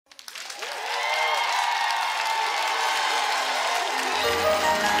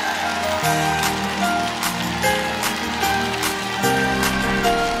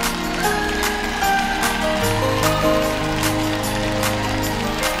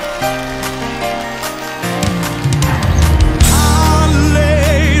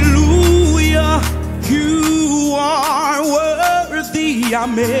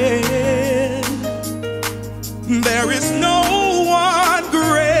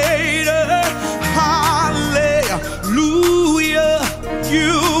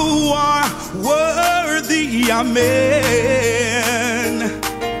Amen.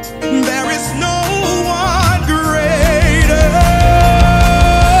 There is no one greater.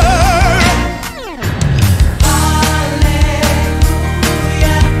 Hallelujah,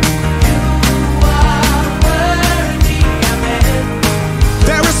 you are worthy. Amen.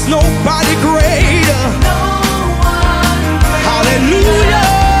 There is nobody greater. No one greater. Hallelujah.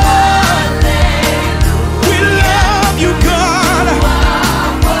 We love you, God.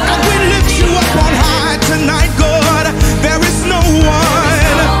 And we lift you up on high tonight, God. There is no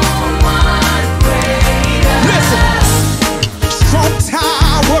one. Listen. Strong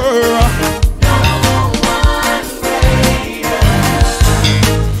tower.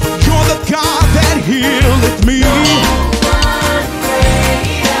 You're the God that healeth me.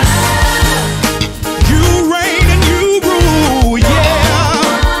 You reign and you rule, yeah.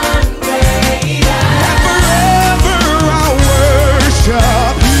 And forever I'll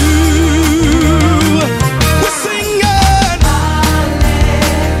worship you. We're singing.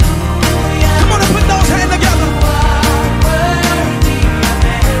 Come on and put those hands together.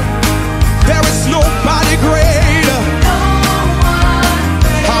 There is nobody greater.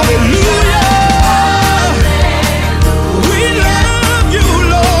 Hallelujah. We love you,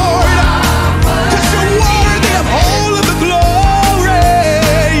 Lord, 'cause you're worthy of all of the glory.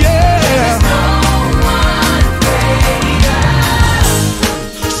 Yeah.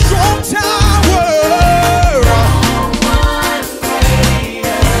 Strong tower.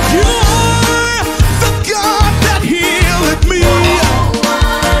 You are the God that healeth me.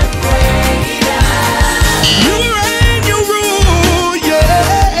 You reign, you rule,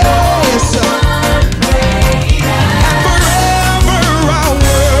 yes. Forever I'll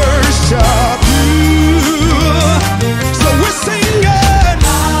worship you. So we're singing.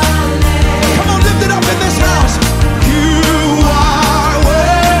 Come on, lift it up in this house. You are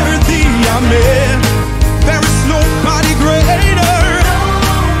worthy, amen. There is nobody greater.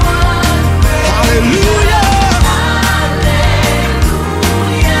 Hallelujah.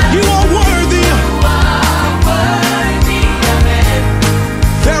 You are worthy.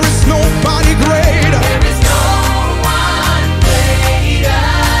 There is nobody greater.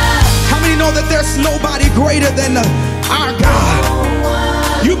 How many know that there's nobody greater than our God?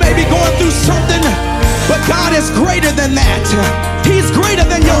 You may be going through something, but God is greater than that. He's greater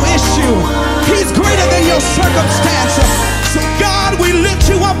than your issue. He's greater than your circumstance. So God, we lift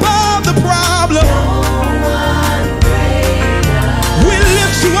you above the problem. We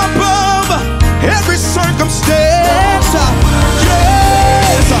lift you above every circumstance.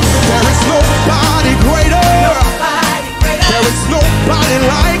 Yes, there is nobody greater. There is nobody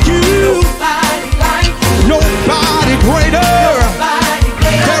like you. Nobody greater.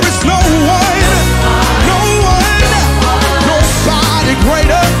 There is no one. No one. Nobody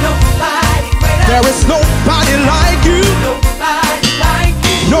greater. There is nobody like you.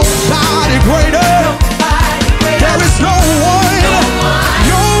 Nobody greater. There is no one.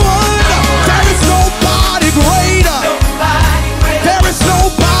 No one. There is nobody greater. There is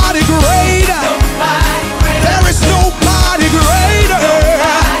nobody greater. There is nobody greater.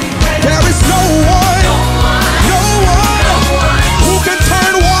 There is no one. No one who can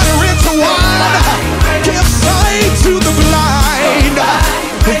turn water into wine. Give sight to the blind.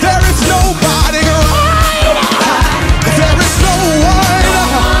 There is nobody greater. There is no one.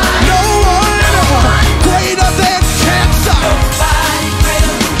 No one greater than cancer.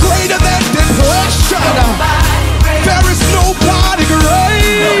 Greater than depression. There is nobody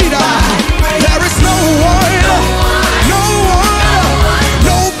greater. There is no one. No one.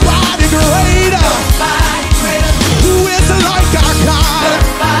 Nobody greater. Who is like our God?